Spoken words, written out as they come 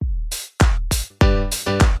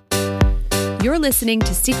You're listening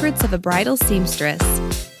to Secrets of a Bridal Seamstress.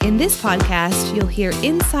 In this podcast, you'll hear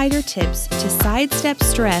insider tips to sidestep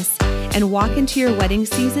stress and walk into your wedding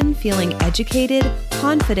season feeling educated,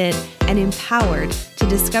 confident, and empowered to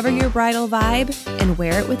discover your bridal vibe and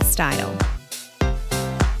wear it with style.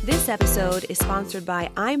 This episode is sponsored by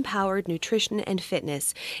I'm Powered Nutrition and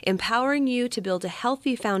Fitness, empowering you to build a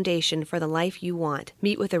healthy foundation for the life you want.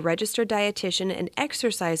 Meet with a registered dietitian and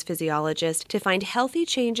exercise physiologist to find healthy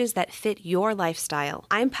changes that fit your lifestyle.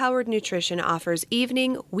 I'm Powered Nutrition offers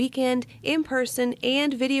evening, weekend, in-person,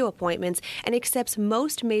 and video appointments and accepts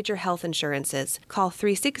most major health insurances. Call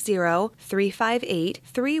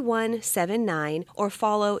 360-358-3179 or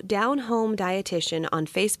follow Down Home Dietitian on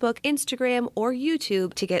Facebook, Instagram, or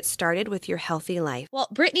YouTube to get started with your healthy life. Well,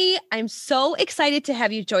 Brittany, I'm so excited to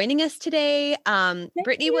have you joining us today.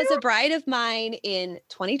 Brittany was a bride of mine in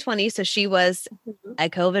 2020, so she was a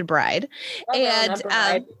COVID bride.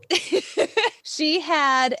 She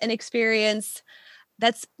had an experience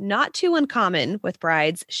that's not too uncommon with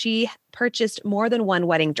brides. She purchased more than one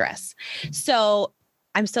wedding dress. So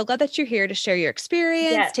I'm so glad that you're here to share your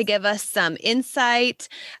experience, to give us some insight,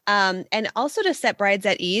 and also to set brides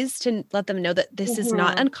at ease, to let them know that this is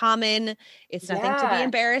not uncommon. It's nothing to be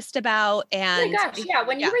embarrassed about. And oh my gosh,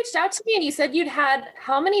 when you reached out to me and you said you'd had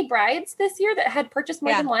how many brides this year that had purchased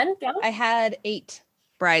more than one gown? I had 8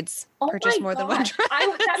 brides purchase more than one dress.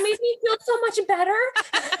 That made me feel so much better.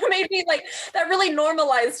 Made me that really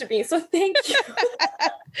normalized me. So thank you.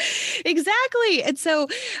 Exactly. And so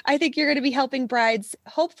I think you're going to be helping brides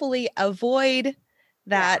hopefully avoid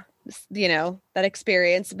that, that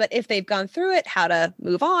experience. But if they've gone through it, how to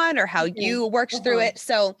move on or how you worked through it.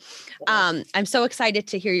 So I'm so excited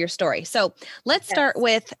to hear your story. So let's start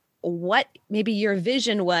with what maybe your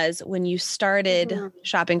vision was when you started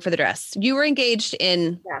shopping for the dress. You were engaged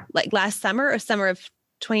in last summer or summer of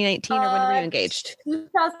 2019, or when were you engaged?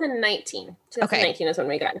 2019. 2019 is when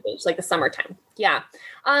we got engaged, the summertime. Yeah.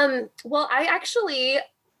 Well, I actually,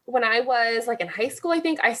 when I was in high school, I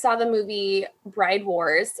think I saw the movie Bride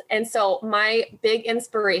Wars. And so my big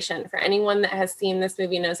inspiration for anyone that has seen this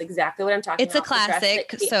movie knows exactly what I'm talking about. It's a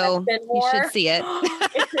classic, so you should see it.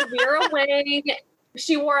 It's a Vera Wang.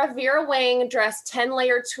 She wore a Vera Wang dress,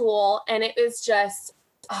 10-layer tulle, and it was just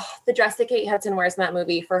the dress that Kate Hudson wears in that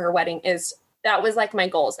movie for her wedding that was my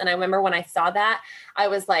goals. And I remember when I saw that, I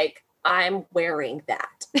was like, I'm wearing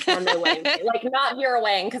that on my wedding day. Not Vera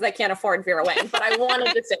Wang, because I can't afford Vera Wang, but I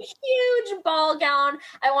wanted just a huge ball gown.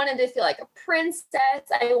 I wanted to feel like a princess.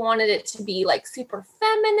 I wanted it to be super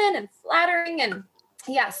feminine and flattering, and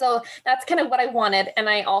so that's kind of what I wanted. And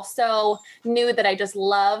I also knew that I just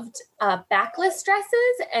loved backless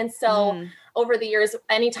dresses. And so over the years,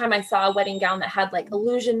 anytime I saw a wedding gown that had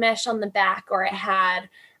illusion mesh on the back, or it had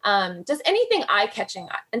just anything eye-catching.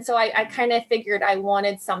 And so I kind of figured I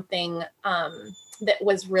wanted something that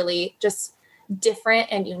was really just different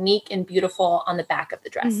and unique and beautiful on the back of the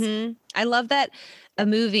dress. I love that a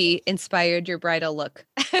movie inspired your bridal look.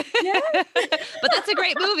 But that's a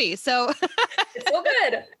great movie. So it's so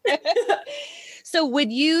good. So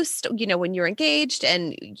would you, when you're engaged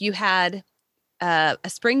and you had a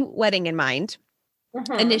spring wedding in mind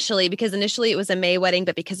initially, because initially it was a May wedding,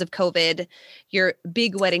 but because of COVID, your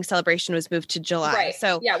big wedding celebration was moved to July. Right.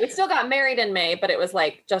 So we still got married in May, but it was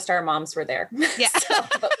just our moms were there. Yeah. So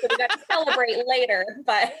we got to celebrate later.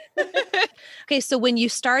 But okay. So when you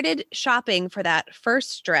started shopping for that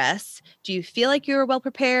first dress, do you feel like you were well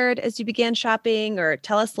prepared as you began shopping, or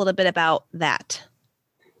tell us a little bit about that?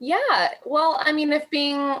 Yeah. Well, I mean, if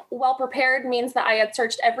being well prepared means that I had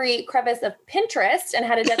searched every crevice of Pinterest and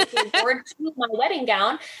had a dedicated board to my wedding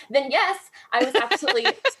gown, then yes, I was absolutely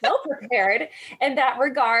so prepared in that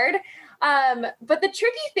regard. But the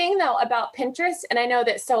tricky thing though about Pinterest, and I know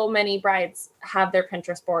that so many brides have their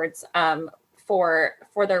Pinterest boards for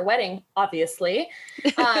their wedding, obviously.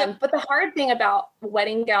 But the hard thing about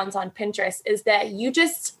wedding gowns on Pinterest is that you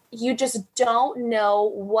just don't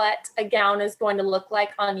know what a gown is going to look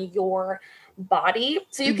like on your body.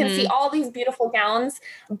 So you can see all these beautiful gowns,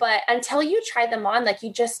 but until you try them on,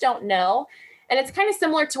 you just don't know. And it's kind of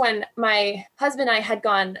similar to when my husband and I had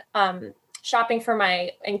gone shopping for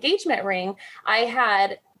my engagement ring. I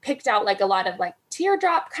had picked out a lot of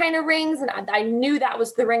teardrop kind of rings. And I knew that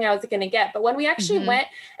was the ring I was going to get. But when we actually went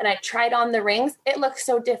and I tried on the rings, it looked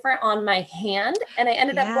so different on my hand. And I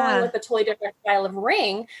ended up going with a totally different style of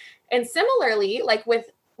ring. And similarly,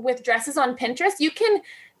 with dresses on Pinterest, you can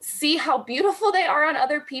see how beautiful they are on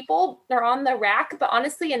other people. They're on the rack, but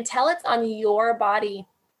honestly, until it's on your body,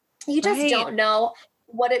 you just don't know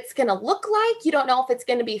what it's going to look like. You don't know if it's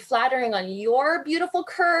going to be flattering on your beautiful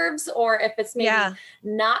curves or if it's maybe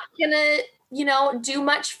not going to do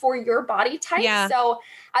much for your body type. Yeah. So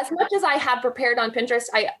as much as I had prepared on Pinterest,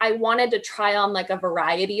 I wanted to try on like a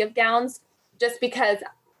variety of gowns just because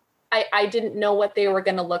I didn't know what they were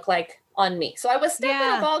going to look like on me. So I was stuck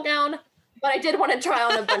in a ball gown, but I did want to try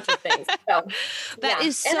on a bunch of things. So that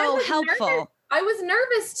is so helpful. I was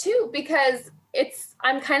nervous too, because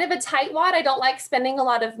I'm kind of a tightwad. I don't like spending a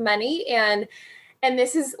lot of money. And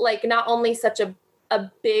this is like not only such a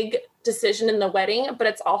big decision in the wedding, but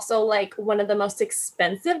it's also like one of the most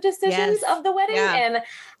expensive decisions of the wedding. Yeah. And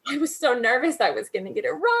I was so nervous I was going to get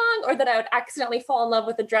it wrong, or that I would accidentally fall in love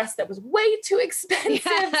with a dress that was way too expensive.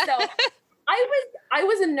 Yeah. So I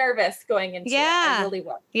was nervous going into it. I really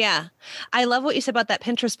was. Yeah. I love what you said about that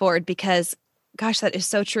Pinterest board, because gosh, that is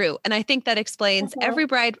so true. And I think that explains every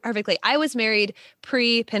bride perfectly. I was married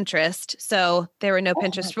pre-Pinterest, so there were no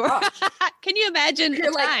Pinterest boards. Can you imagine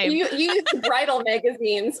the time? You used bridal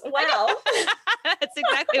magazines. Wow. That's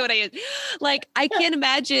exactly what I used. Like, I can't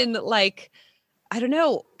imagine, like, I don't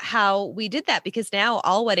know how we did that, because now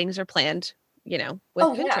all weddings are planned, with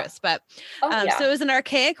Pinterest. But so it was an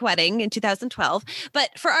archaic wedding in 2012.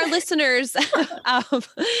 But for our listeners,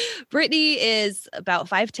 Brittany is about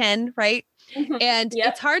 5'10", right? Mm-hmm. And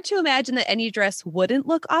it's hard to imagine that any dress wouldn't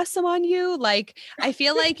look awesome on you. Like, I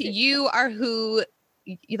feel like you are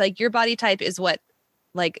your body type is what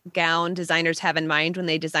like gown designers have in mind when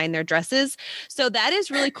they design their dresses. So that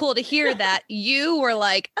is really cool to hear that you were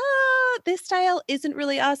like, this style isn't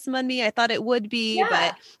really awesome on me. I thought it would be,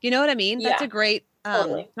 but you know what I mean? That's a great,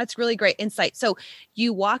 that's really great insight. So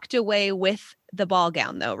you walked away with the ball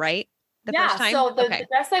gown though, right? The first time? So the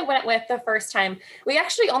dress I went with the first time, we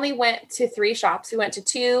actually only went to 3 shops. We went to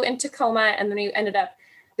 2 in Tacoma, and then we ended up,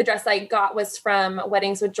 the dress I got was from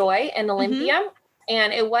Weddings with Joy in Olympia. Mm-hmm.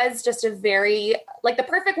 And it was just a very, like, the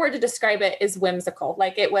perfect word to describe it is whimsical.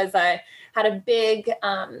 Like, it was had a big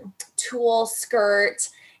tulle skirt,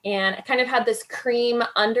 and it kind of had this cream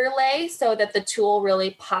underlay so that the tulle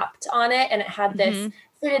really popped on it. And it had this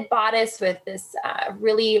fitted bodice with this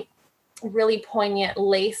really poignant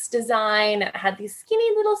lace design. It had these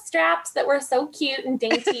skinny little straps that were so cute and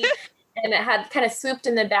dainty. And it had kind of swooped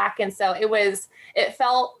in the back. And so it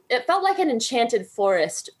felt like an enchanted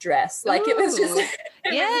forest dress. Like, it was just,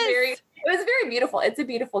 it was very beautiful. It's a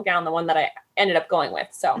beautiful gown, the one that I ended up going with.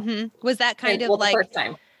 So was that kind of like the first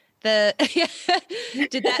time?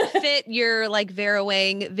 Did that fit your like Vera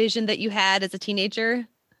Wang vision that you had as a teenager?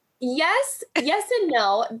 Yes and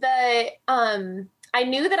no. I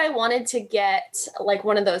knew that I wanted to get like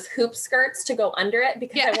one of those hoop skirts to go under it,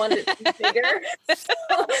 because I wanted it to be bigger. So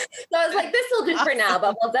I was like, this will do for now,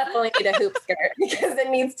 but we'll definitely need a hoop skirt because it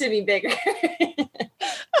needs to be bigger.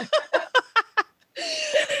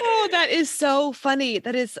 Oh, that is so funny.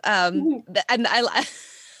 That is, and I'm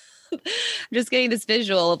just getting this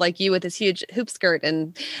visual of like you with this huge hoop skirt,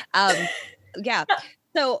 and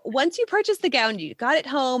So once you purchased the gown, you got it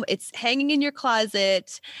home, it's hanging in your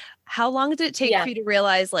closet. How long did it take for you to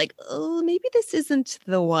realize, like, oh, maybe this isn't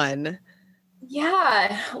the one?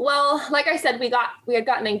 Yeah. Well, like I said, we had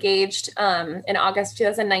gotten engaged in August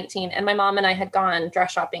 2019, and my mom and I had gone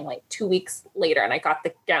dress shopping like 2 weeks later, and I got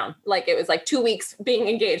the gown. Like, it was like 2 weeks being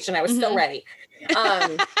engaged, and I was still ready.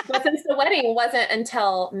 But since the wedding wasn't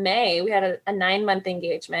until May, we had a 9-month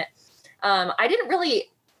engagement. I didn't really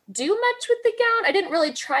do much with the gown. I didn't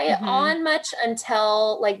really try it on much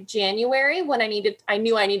until like January, when I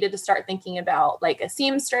knew I needed to start thinking about like a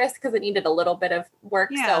seamstress, because it needed a little bit of work.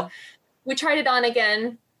 Yeah. So we tried it on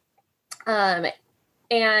again.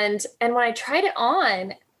 And when I tried it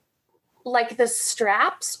on, like, the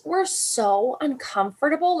straps were so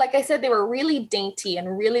uncomfortable. Like I said, they were really dainty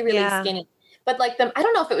and really, really skinny. But like I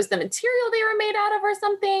don't know if it was the material they were made out of or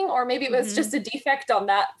something, or maybe it was just a defect on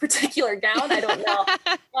that particular gown. I don't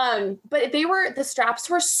know. But the straps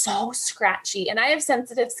were so scratchy, and I have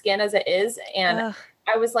sensitive skin as it is. And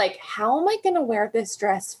I was like, how am I going to wear this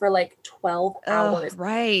dress for like 12 hours?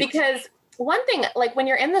 Right. Because one thing, like when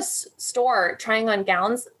you're in the store trying on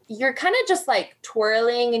gowns, you're kind of just like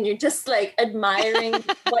twirling and you're just like admiring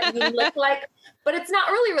what you look like. But it's not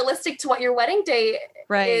really realistic to what your wedding day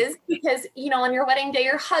is, because, on your wedding day,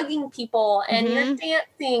 you're hugging people and you're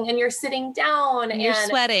dancing and you're sitting down and you're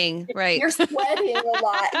sweating. Right. You're sweating a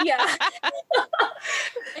lot. Yeah.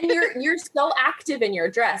 And you're so active in your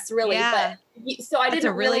dress, really. Yeah. But so I That's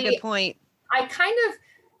a really good point. I kind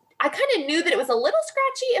of knew that it was a little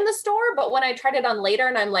scratchy in the store, but when I tried it on later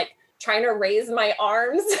and I'm like trying to raise my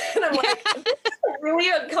arms and I'm like, this is really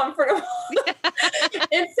uncomfortable.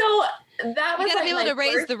 And so that was, you gotta be able to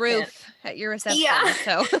raise the roof at your reception. Yeah.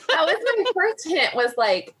 So that was my first hint, was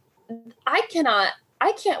like, I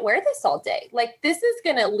can't wear this all day. Like, this is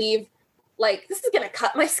going to leave like, this is going to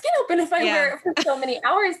cut my skin open if I wear it for so many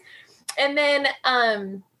hours. And then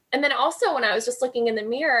also when I was just looking in the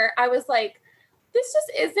mirror, I was like, this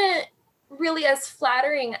just isn't really as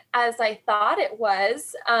flattering as I thought it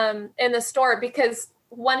was, in the store, because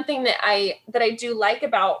one thing that I do like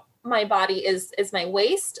about my body is my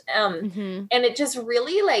waist. And it just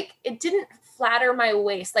really, like, it didn't flatter my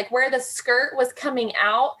waist. Like, where the skirt was coming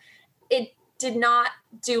out, it did not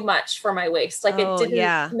do much for my waist. Like, it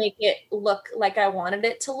didn't make it look like I wanted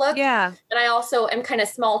it to look. Yeah. And I also am kind of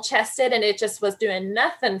small chested, and it just was doing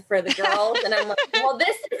nothing for the girls. And I'm like, well,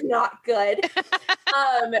 this is not good.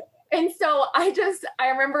 And so I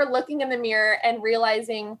remember looking in the mirror and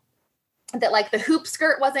realizing that, like, the hoop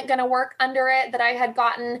skirt wasn't going to work under it that I had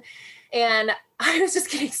gotten. And I was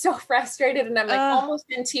just getting so frustrated, and I'm like almost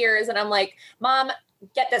in tears. And I'm like, Mom,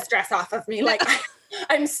 get this dress off of me. Like,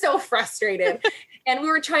 I'm so frustrated. And we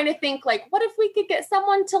were trying to think, like, what if we could get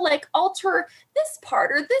someone to, like, alter this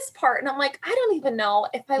part or this part? And I'm like, I don't even know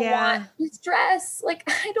if I want this dress. Like,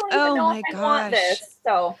 I don't even know if I want this.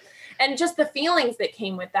 So, and just the feelings that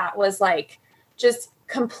came with that was, like, just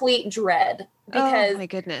complete dread, because my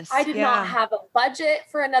goodness. I did not have a budget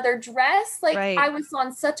for another dress. Like, I was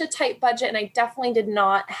on such a tight budget, and I definitely did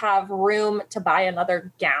not have room to buy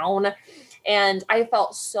another gown. And I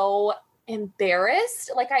felt so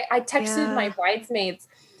embarrassed. Like, I texted my bridesmaids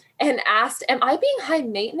and asked, am I being high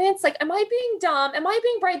maintenance? Like, am I being dumb? Am I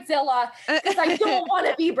being bridezilla? Because I don't want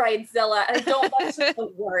to be bridezilla, and I don't want to be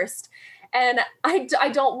the worst. And I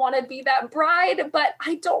don't want to be that bride, but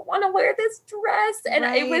I don't want to wear this dress. And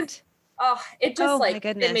it was, it just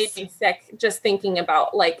it made me sick just thinking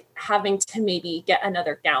about, like, having to maybe get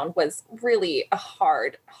another gown was really a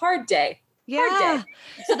hard day. Yeah.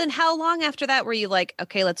 So then how long after that were you like,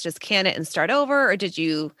 okay, let's just can it and start over? Or did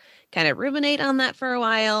you kind of ruminate on that for a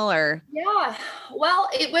while, or? Yeah, well,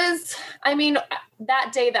 it was, I mean,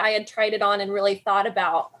 that day that I had tried it on and really thought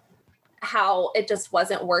about how it just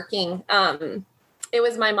wasn't working. It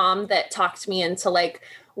was my mom that talked me into, like,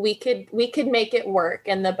 we could make it work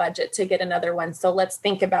in the budget to get another one. So let's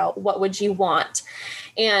think about, what would you want?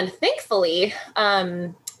 And thankfully,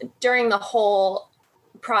 during the whole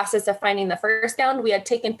process of finding the first gown, we had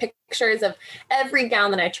taken pictures of every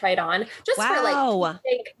gown that I tried on, just for, like,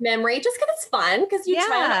 fake memory, just because it's fun, because you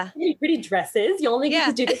try on really pretty dresses. You only get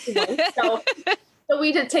to do this once. So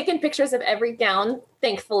we had taken pictures of every gown,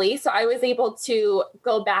 thankfully. So I was able to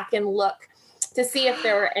go back and look to see if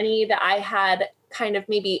there were any that I had kind of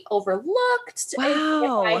maybe overlooked.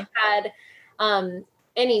 Wow. If I had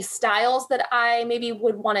any styles that I maybe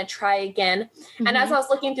would want to try again. And as I was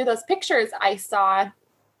looking through those pictures, I saw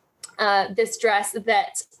this dress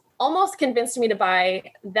that almost convinced me to buy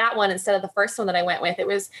that one instead of the first one that I went with. It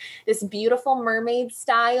was this beautiful mermaid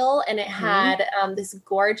style, and it had this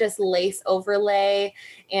gorgeous lace overlay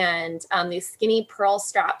and these skinny pearl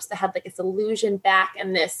straps that had, like, this illusion back,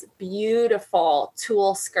 and this beautiful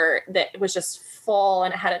tulle skirt that was just full,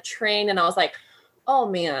 and it had a train. And I was like, oh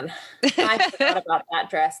man, I forgot about that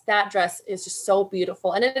dress. That dress is just so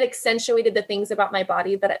beautiful. And it accentuated the things about my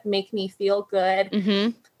body that make me feel good.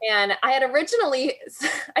 And I had originally,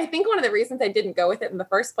 I think one of the reasons I didn't go with it in the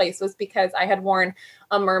first place was because I had worn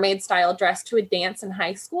a mermaid style dress to a dance in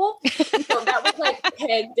high school. And so that was, like,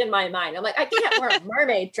 pegged in my mind. I'm like, I can't wear a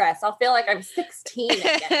mermaid dress. I'll feel like I'm 16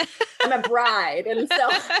 again. I'm a bride. And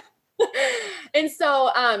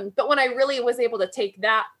so, but when I really was able to take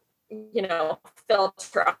that, you know,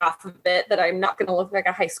 filter off of it, that I'm not going to look like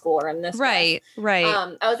a high schooler in this. Right.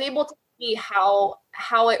 I was able to see how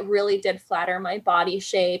it really did flatter my body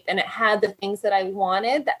shape, and it had the things that I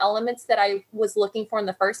wanted, the elements that I was looking for in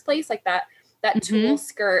the first place, like that tulle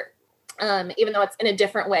skirt. Even though it's in a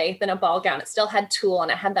different way than a ball gown, it still had tulle,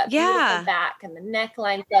 and it had that beautiful back and the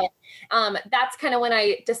neckline. So that's kind of when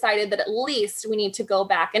I decided that at least we need to go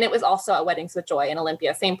back. And it was also at Weddings with Joy in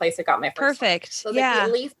Olympia, same place I got my first Perfect. One. So like, we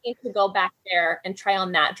at least need to go back there and try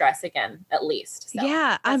on that dress again, at least. So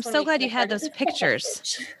I'm so glad you had those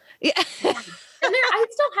pictures. Yeah. And I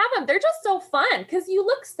still have them. They're just so fun because you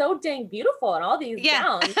look so dang beautiful in all these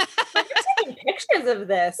gowns. Like, you're taking pictures of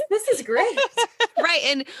this. This is great. Right.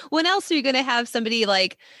 And when else are you going to have somebody,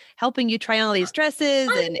 like, helping you try on all these dresses?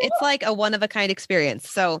 And it's like a one of a kind experience.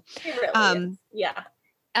 So, it really is.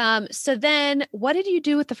 Yeah. So then what did you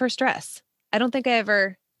do with the first dress? I don't think I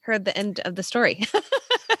ever heard the end of the story.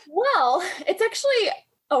 Well, it's actually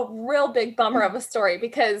a real big bummer of a story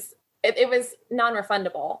because it was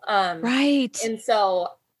non-refundable. Right. And so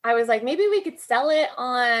I was like, maybe we could sell it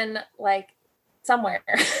on, like, somewhere.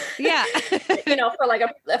 Yeah. You know, for like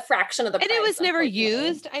a fraction of the price. And it was never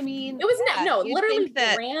used. I mean, it was literally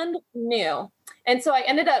brand new. And so I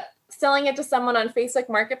ended up selling it to someone on Facebook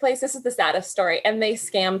Marketplace. This is the saddest story. And they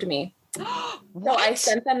scammed me. So I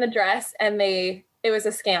sent them the dress and it was a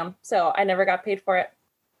scam. So I never got paid for it.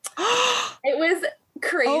 It was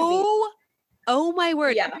crazy. Oh my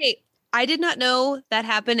word. Yeah. Okay. I did not know that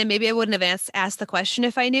happened, and maybe I wouldn't have asked the question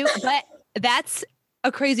if I knew, but that's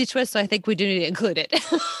a crazy twist. So I think we do need to include it.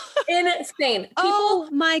 Insane. Oh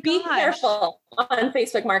my gosh. Be careful on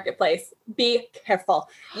Facebook Marketplace. Be careful.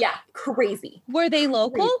 Yeah. Crazy. Were they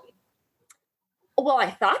local? Crazy. Well,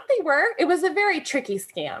 I thought they were. It was a very tricky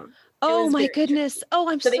scam. Oh my goodness. Tricky.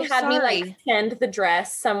 Oh, I'm so sorry. So they had me like send the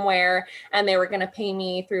dress somewhere, and they were going to pay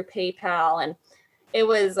me through PayPal. And it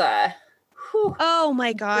was, oh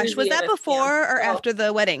my gosh. Was that before or after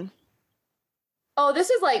the wedding? Oh,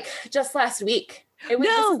 this is like just last week. It was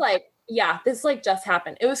this like just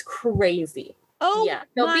happened. It was crazy. Oh, yeah.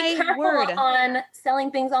 So be careful on selling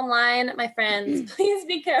things online, my friends. Please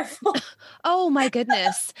be careful. Oh my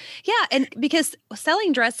goodness. Yeah. And because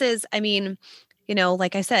selling dresses, I mean,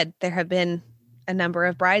 like I said, there have been a number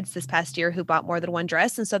of brides this past year who bought more than one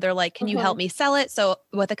dress. And so they're like, can you help me sell it? So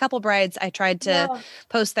with a couple brides, I tried to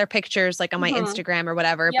post their pictures like on my Instagram or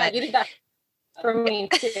whatever. Yeah, but you did that for me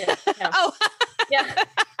too. Yeah. Oh, yeah.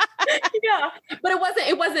 Yeah. But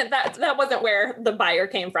it wasn't that wasn't where the buyer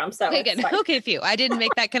came from. So okay, phew. I didn't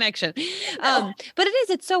make that connection. But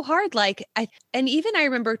it's so hard. Like I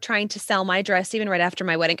remember trying to sell my dress even right after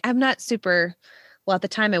my wedding. I'm not super, well, at the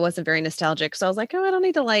time I wasn't very nostalgic. So I was like, oh, I don't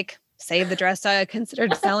need to like save the dress. I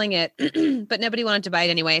considered selling it, but nobody wanted to buy it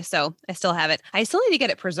anyway. So I still have it. I still need to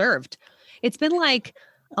get it preserved. It's been like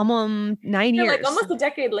almost 9 years. Like almost a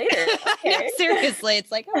decade later. Okay. No, seriously.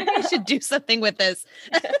 It's like, oh, I should do something with this.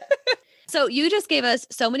 So you just gave us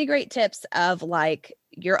so many great tips of like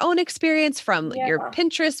your own experience from your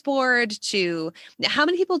Pinterest board to how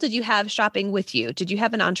many people did you have shopping with you? Did you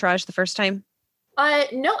have an entourage the first time?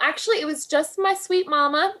 No, actually it was just my sweet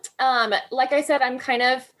mama. Like I said,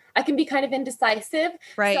 I can be kind of indecisive.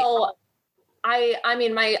 Right. So I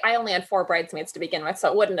only had 4 bridesmaids to begin with, so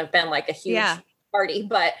it wouldn't have been like a huge party,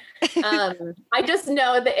 but I just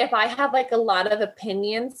know that if I have like a lot of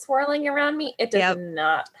opinions swirling around me, it does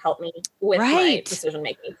not help me with my decision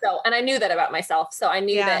making. So, and I knew that about myself. So I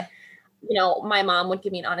knew that, my mom would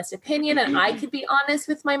give me an honest opinion and I could be honest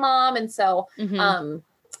with my mom. And so,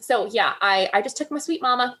 I just took my sweet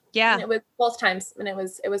mama. Yeah. And it was both times and it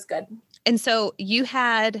was good. And so you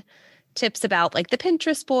had tips about like the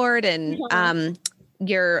Pinterest board and,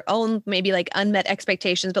 your own maybe like unmet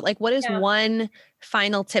expectations, but like what is one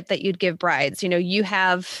final tip that you'd give brides?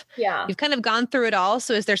 You've kind of gone through it all.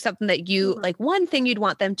 So is there something that you like one thing you'd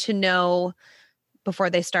want them to know before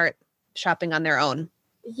they start shopping on their own?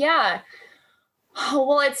 Yeah.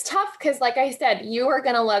 Well, it's tough because like I said, you are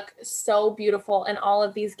going to look so beautiful in all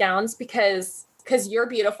of these gowns because you're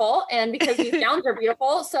beautiful and because these gowns are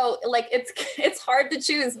beautiful. So like, it's hard to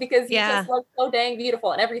choose because you just look so dang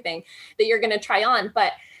beautiful and everything that you're going to try on.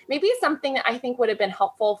 But maybe something that I think would have been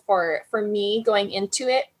helpful for me going into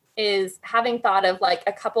it is having thought of like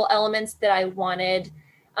a couple elements that I wanted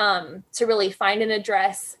to really find in a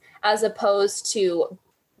dress as opposed to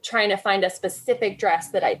trying to find a specific dress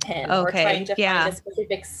that I pinned or trying to find a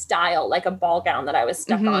specific style, like a ball gown that I was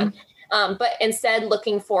stuck on. But instead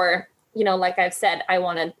looking for, like I've said, I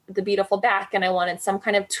wanted the beautiful back and I wanted some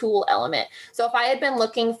kind of tulle element. So if I had been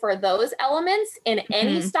looking for those elements in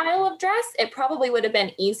any style of dress, it probably would have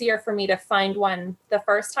been easier for me to find one the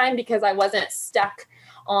first time because I wasn't stuck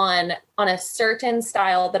on a certain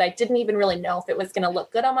style that I didn't even really know if it was going to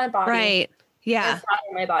look good on my body. Right. Yeah.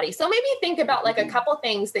 On my body. So maybe think about like a couple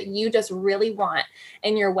things that you just really want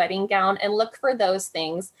in your wedding gown and look for those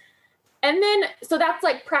things. And then, so that's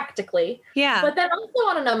like practically, but then also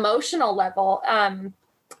on an emotional level,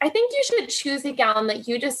 I think you should choose a gown that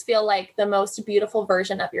you just feel like the most beautiful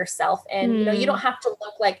version of yourself. And, you don't have to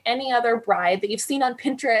look like any other bride that you've seen on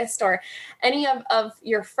Pinterest or any of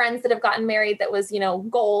your friends that have gotten married that was,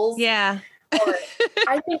 goals. Yeah. Or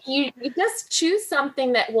I think you just choose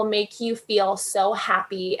something that will make you feel so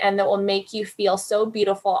happy and that will make you feel so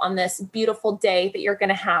beautiful on this beautiful day that you're going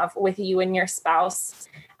to have with you and your spouse.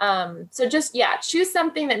 So just, choose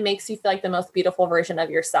something that makes you feel like the most beautiful version of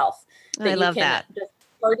yourself. I love that. Just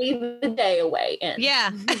party the day away in.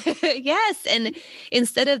 Yeah. Yes. And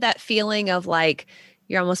instead of that feeling of like,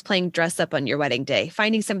 you're almost playing dress up on your wedding day,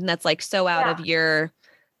 finding something that's like so out of your,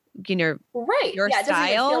 your it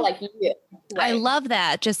style. Feel like you. Right. I love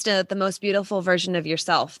that. Just the most beautiful version of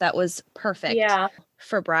yourself. That was perfect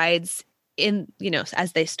for brides in,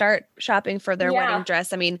 as they start shopping for their wedding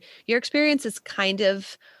dress. I mean, your experience is kind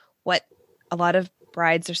of what a lot of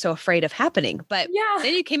brides are so afraid of happening. But Yeah.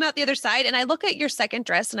 then you came out the other side, and I look at your second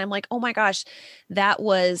dress and I'm like, oh my gosh,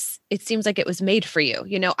 it seems like it was made for you.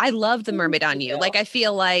 You know, I love the mermaid on you. Like, I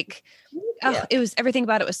feel like, everything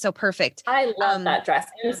about it was so perfect. I love that dress.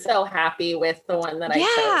 I'm so happy with the one that I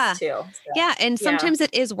chose too. So, yeah. And sometimes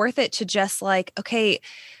it is worth it to just like, okay,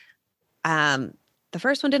 the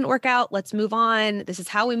first one didn't work out. Let's move on. This is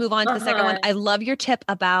how we move on to the second one. I love your tip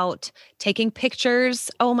about taking pictures.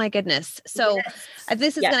 Oh my goodness. So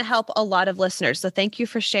this is going to help a lot of listeners. So thank you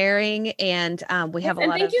for sharing. And we have a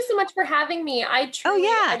lot of... Thank you so much for having me. I just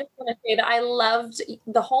want to say that I loved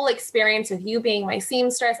the whole experience with you being my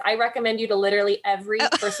seamstress. I recommend you to literally every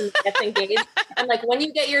person that gets engaged. And like, when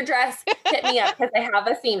you get your dress, hit me up because I have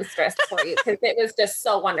a seamstress for you, because it was just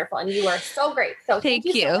so wonderful. And you are so great. So thank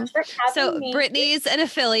you so much for having me. Brittany's an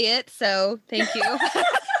affiliate, so thank you.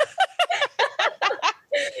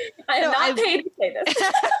 I am not paid to say this.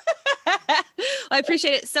 I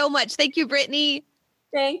appreciate it so much. Thank you, Brittany.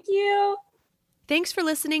 Thank you. Thanks for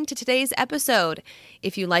listening to today's episode.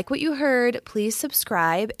 If you like what you heard, please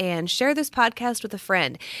subscribe and share this podcast with a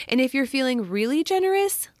friend. And if you're feeling really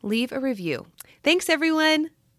generous, leave a review. Thanks, everyone.